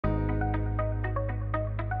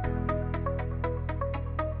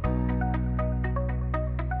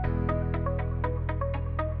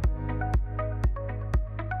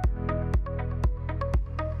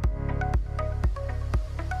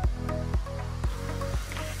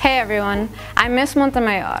Hey everyone, I'm Ms.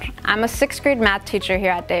 Montemayor. I'm a 6th grade math teacher here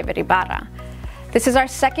at Ybarra. This is our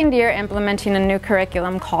second year implementing a new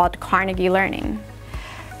curriculum called Carnegie Learning.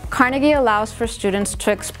 Carnegie allows for students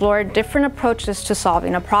to explore different approaches to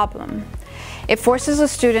solving a problem. It forces a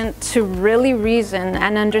student to really reason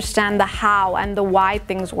and understand the how and the why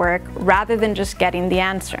things work rather than just getting the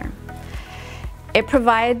answer. It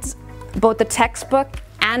provides both the textbook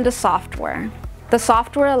and the software. The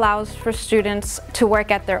software allows for students to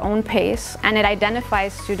work at their own pace, and it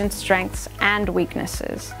identifies students' strengths and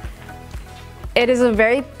weaknesses. It is a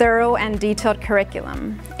very thorough and detailed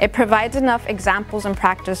curriculum. It provides enough examples and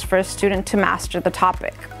practice for a student to master the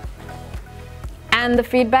topic. And the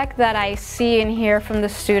feedback that I see and hear from the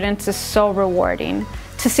students is so rewarding.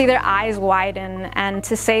 To see their eyes widen and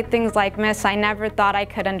to say things like, "Miss, I never thought I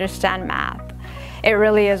could understand math." It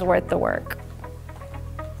really is worth the work.